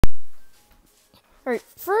The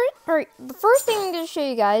first thing I'm gonna show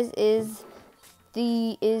you guys is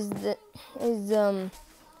um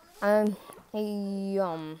a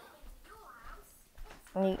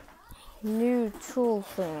new tool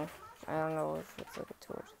thing. I don't know if it's like a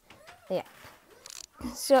tool. Yeah.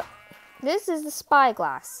 So this is the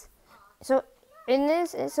Spyglass. So in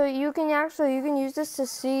this, so you can use this to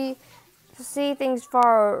see things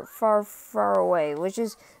far away, which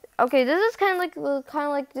is okay. This is kind of like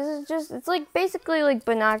this is just it's like basically like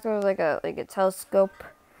binoculars, like a telescope,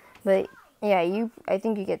 but yeah, I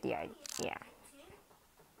think you get the idea. Yeah,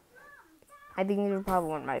 I think these are probably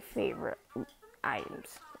one of my favorite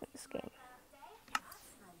items in this game.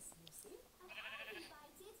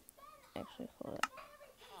 Actually, hold up.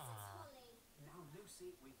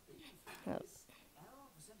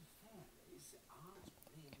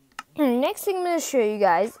 The next thing I'm gonna show you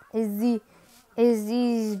guys is these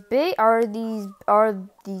big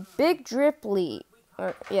drip leaf,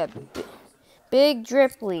 big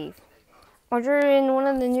drip leaf, which are in one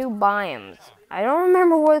of the new biomes. I don't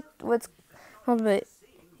remember what's called, but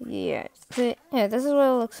yeah, yeah, this is what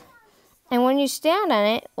it looks. And when you stand on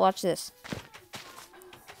it, watch this.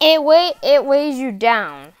 It weighs you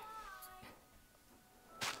down.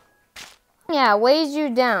 Yeah, it weighs you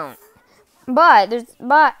down. But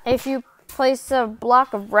if you place a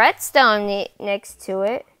block of redstone next to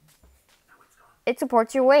it, it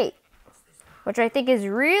supports your weight, which I think is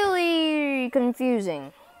really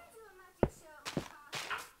confusing.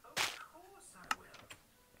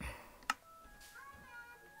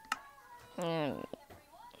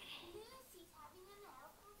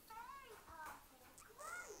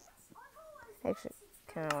 Actually,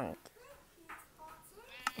 kind of want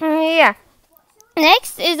to. Yeah.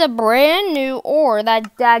 Next is a brand new ore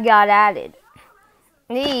that got added.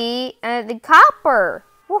 The copper.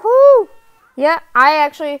 Woohoo! Yeah, I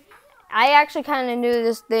actually kind of knew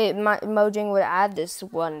this. Mojang would add this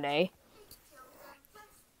one day.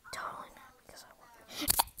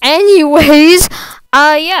 Anyways,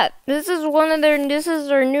 yeah, this is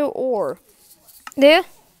their new ore. Yeah.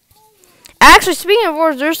 Actually, speaking of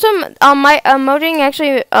ores, there's some Mojang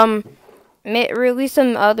actually released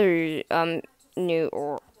some other new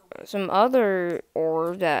ore, some other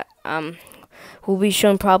ore that will be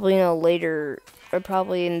shown probably in a later, or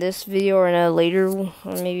probably in this video or in a later, or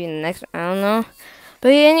maybe in the next. I don't know.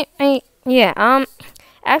 But yeah,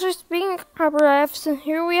 actually speaking of copper,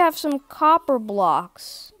 here we have some copper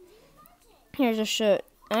blocks. Here's a show.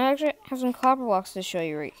 I actually have some copper blocks to show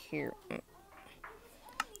you right here.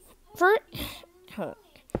 First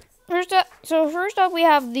up, we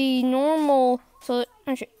have the normal. First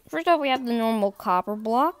up, we have the normal copper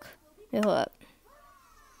block. Hold up.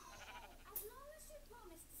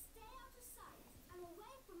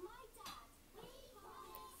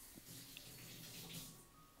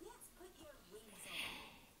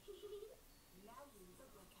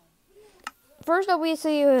 First up, we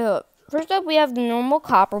have the normal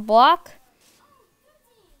copper block.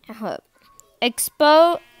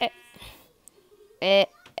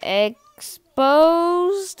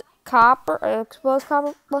 Exposed copper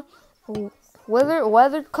block,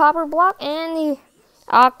 weathered copper block, and the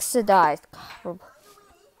oxidized copper block.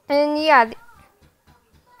 And yeah,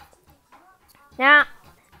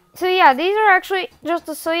 these are actually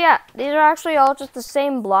all just the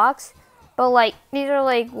same blocks, but like these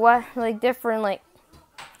are different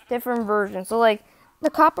versions. So like the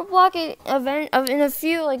copper block for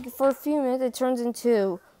a few minutes it turns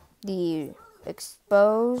into the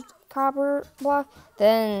exposed copper block,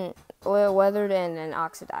 then weathered, and then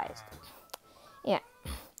oxidized. Yeah.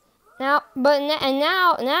 Now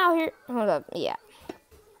here, hold up. Yeah.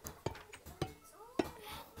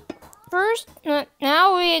 First, now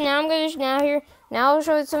I'll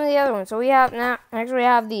show you some of the other ones. So we have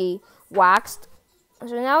the waxed.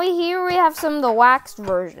 So now here we have some of the waxed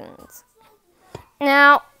versions.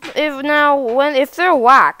 Now, if they're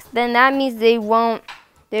waxed, then that means they won't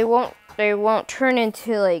turn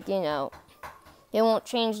into they won't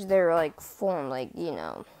change their form,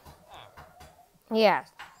 yeah.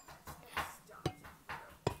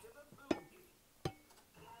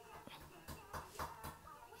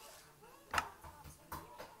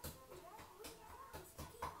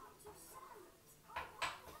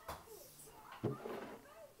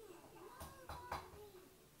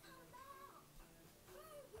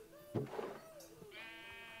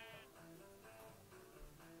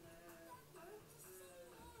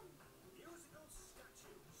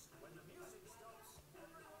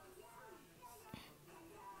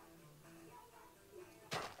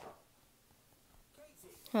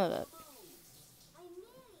 Hold up.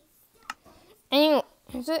 Anyway,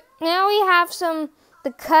 So now we have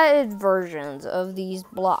the cutted versions of these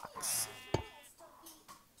blocks.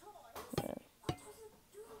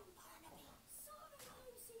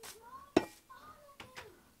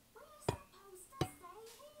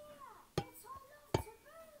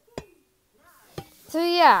 So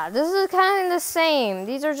yeah, this is kind of the same.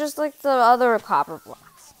 These are just like the other copper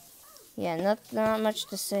blocks. Yeah, not much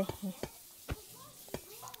to say.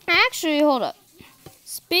 Actually, hold up.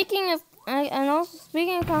 Speaking of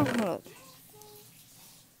copper.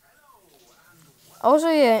 Also,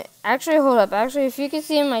 yeah. Actually, hold up. Actually, if you can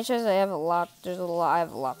see in my chest, I have a lot. I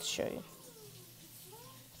have a lot to show you.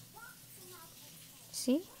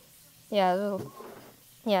 See? Yeah.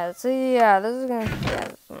 Yeah. See. Yeah. This is gonna.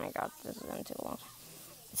 Yeah. Oh my God. This is gonna take long.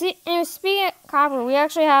 See. And speaking of copper, we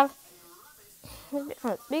actually have.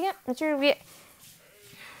 Speaking of material,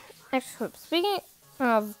 speaking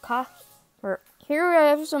of copper, here I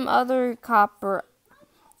have some other copper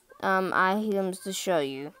items to show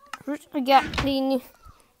you. First, we got the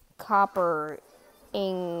copper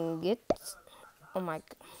ingots. Oh my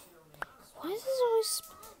God. Why is this always...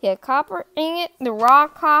 Yeah, copper ingot, the raw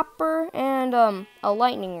copper, and a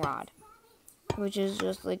lightning rod, which is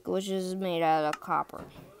made out of copper.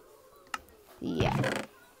 Yeah.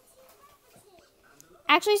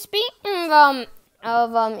 Actually, speaking of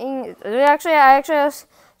ingots, I actually have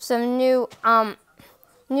some new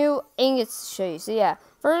ingots to show you. So yeah,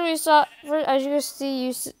 first as you can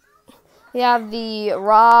see, you have the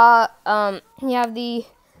raw you have the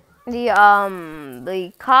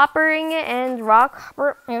copper ingot and raw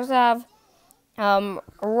copper. You also have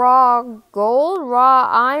raw gold, raw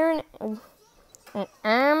iron, an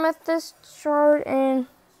amethyst shard, and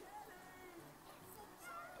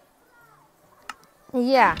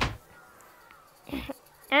yeah.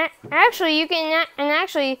 Actually, you can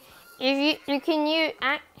if you can use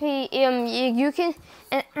you can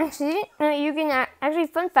actually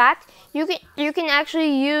fun fact, you can actually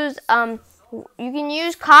use you can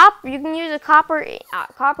use a copper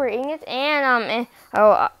ingot and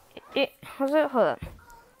hold up.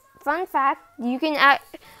 Fun fact, you can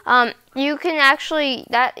actually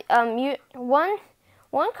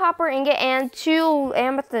one copper ingot and 2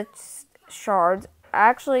 amethyst shards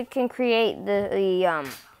actually can create the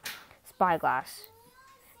spyglass.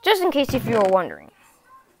 Just in case if you were wondering.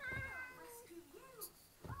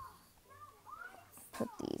 Put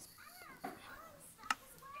these.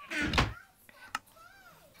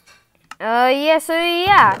 Yeah, so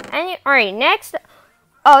yeah. Alright, next.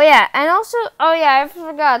 Oh yeah, and also, oh yeah, I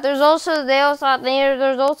forgot. There's also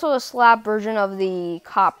a slab version of the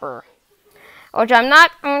copper, which I'm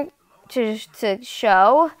not going to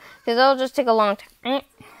show because it'll just take a long time.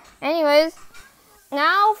 Anyways,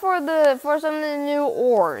 now for some of the new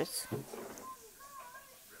ores.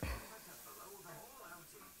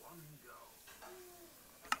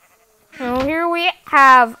 So here we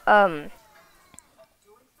have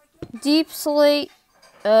deep slate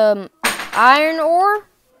iron ore.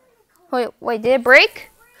 Wait, did it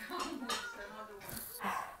break?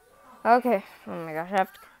 Okay. Oh my gosh, I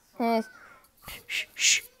have to.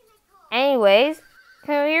 Shh. Anyways,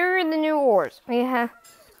 here are the new ores. We have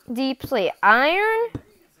deep slate iron,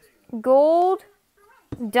 gold,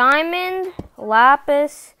 diamond,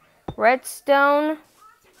 lapis, redstone,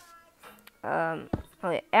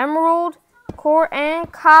 emerald, core,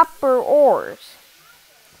 and copper ores.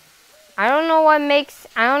 I don't know.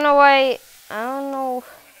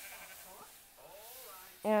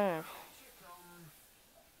 Yeah.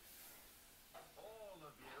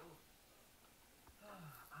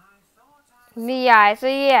 Yeah, so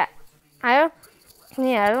yeah. I don't.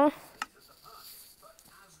 Yeah,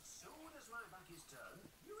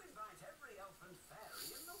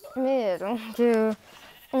 don't do.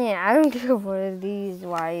 Yeah, I don't do one of these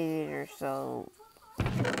wires, so.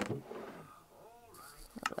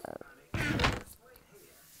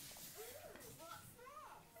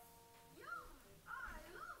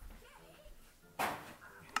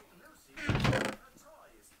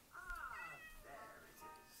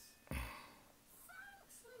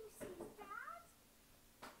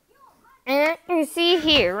 And you see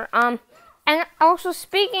here, and also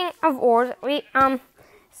speaking of ores, we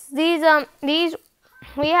we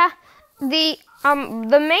have the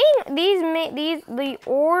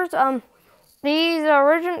ores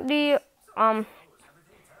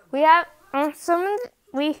we have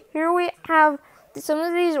some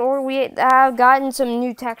of these ores we have gotten some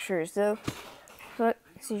new textures. So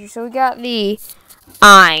we got the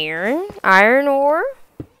iron ore,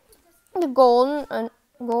 the golden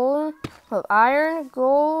iron,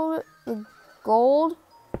 gold,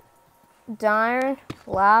 diamond,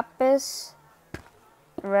 lapis,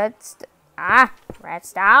 redstone,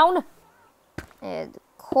 and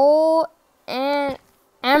coal and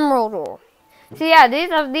emerald ore. So yeah, these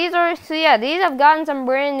have gotten some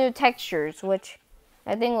brand new textures, which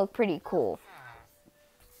I think look pretty cool.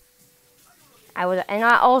 I was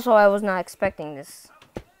not expecting this.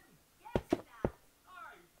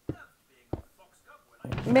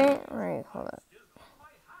 Right, hold up.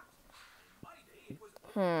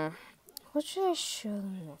 What should I show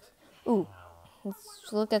them next? Ooh,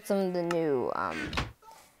 let's look at some of the new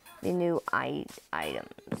items.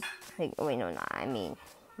 Like, wait, no, not. I mean,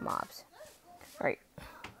 mobs. Right.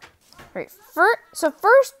 So the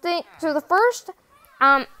first mob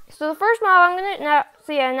I'm gonna now.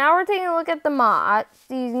 So yeah, now we're taking a look at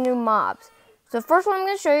these new mobs. So the first one I'm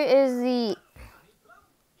gonna show you is the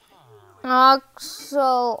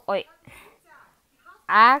axolotl.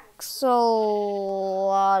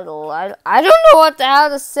 I don't know how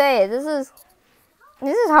to say it. This is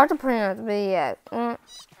hard to pronounce, but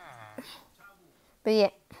yeah.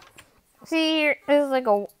 See here, this is like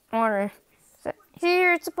a water. So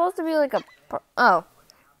here, it's supposed to be like a. Oh,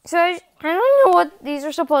 so I don't know what these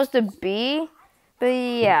are supposed to be, but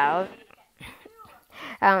yeah,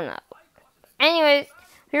 I don't know. Anyways,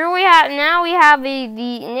 here we have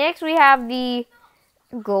next we have the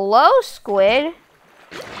glow squid.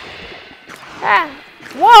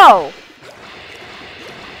 Whoa.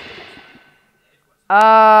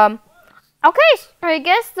 Okay, I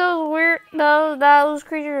guess those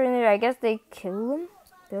creatures in there. I guess they kill them.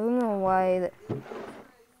 I don't know why.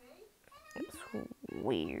 It's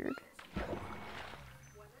weird.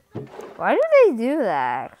 Why do they do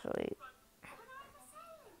that? Actually.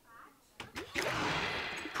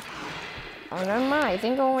 Oh, never mind. I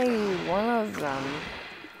think only one of them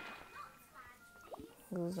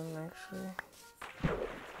kills them actually.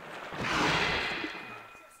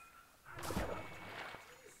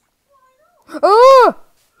 Oh!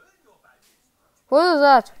 What is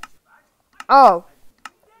that? Oh.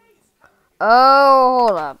 Oh,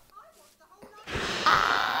 hold up.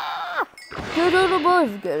 Ah! Get out of the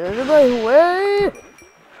bush! Get out of my way!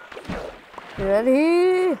 Get out of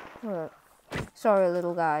here! Sorry,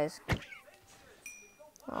 little guys.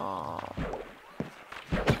 Oh,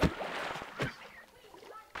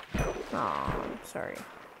 I'm sorry.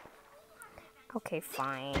 Okay,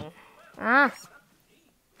 fine.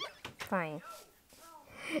 Fine.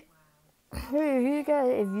 If you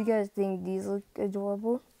guys think these look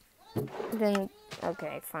adorable, then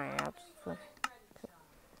okay, fine.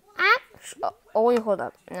 Oh wait, hold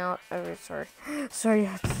up. No, sorry. Sorry,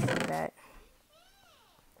 I have to say that.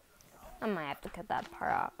 I might have to cut that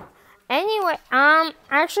part out. Anyway,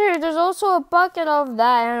 actually, there's also a bucket of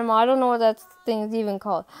that animal. I don't know what that thing's even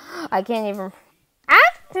called. I can't even.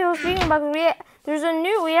 Actually, speaking about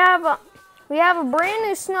we have a brand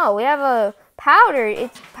new snow. We have a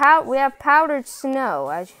powdered. We have powdered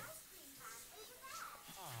snow.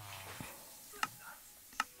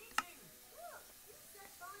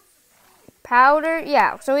 Powdered,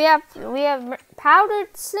 yeah. So we have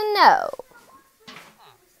powdered snow.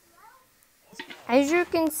 As you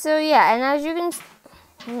can, so yeah, and as you can,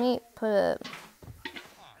 let me put a.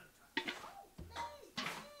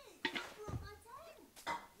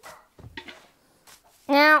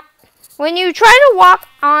 Now, when you try to walk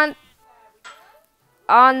on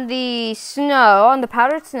the snow, on the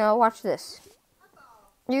powdered snow, watch this.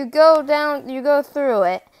 You go through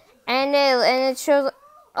it, and it shows.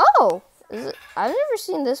 Oh, I've never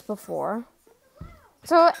seen this before.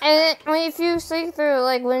 So, and if you sleep through,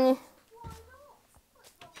 like when you.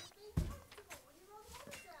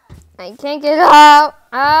 I can't get out.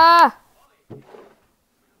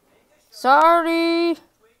 Sorry.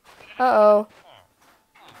 Uh-oh.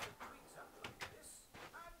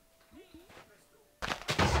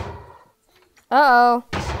 Uh-oh.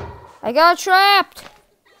 I got trapped.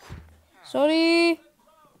 Sorry.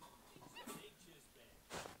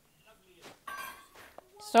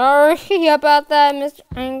 Sorry about that, Mr.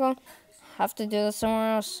 I'm going to have to do this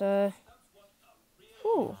somewhere else. Ooh.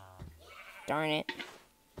 Darn it.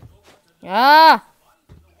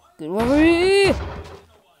 Good one for me.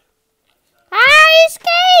 I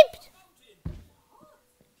escaped.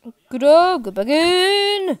 Go back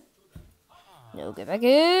in. No, get back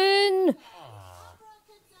in.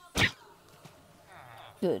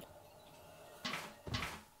 Good.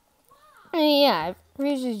 Yeah, I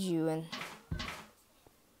raised you in.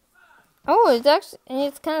 Oh,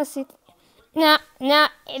 it's kind of see. Now,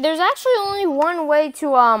 there's actually only one way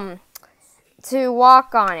to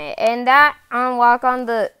walk on it, and that walk on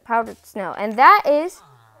the powdered snow, and that is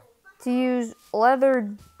to use leather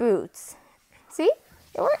boots. See,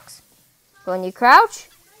 it works. When you crouch,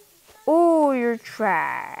 ooh, you're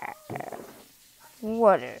trapped.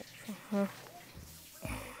 What is?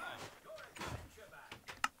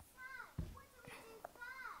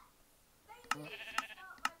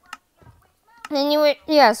 Anyway,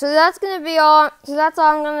 yeah, so that's gonna be all. So that's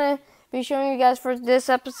all I'm gonna be showing you guys for this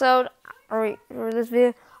episode, or for this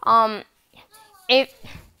video.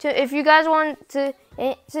 If you guys want to,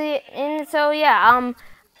 and so yeah,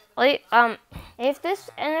 if this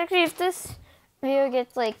video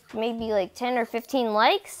gets like maybe like 10 or 15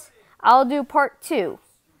 likes, I'll do part 2.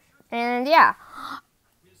 And yeah.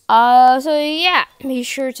 So yeah, be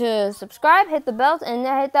sure to subscribe, hit the bell, and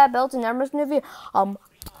hit that bell to never miss a new video.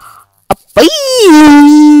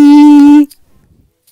 Bye.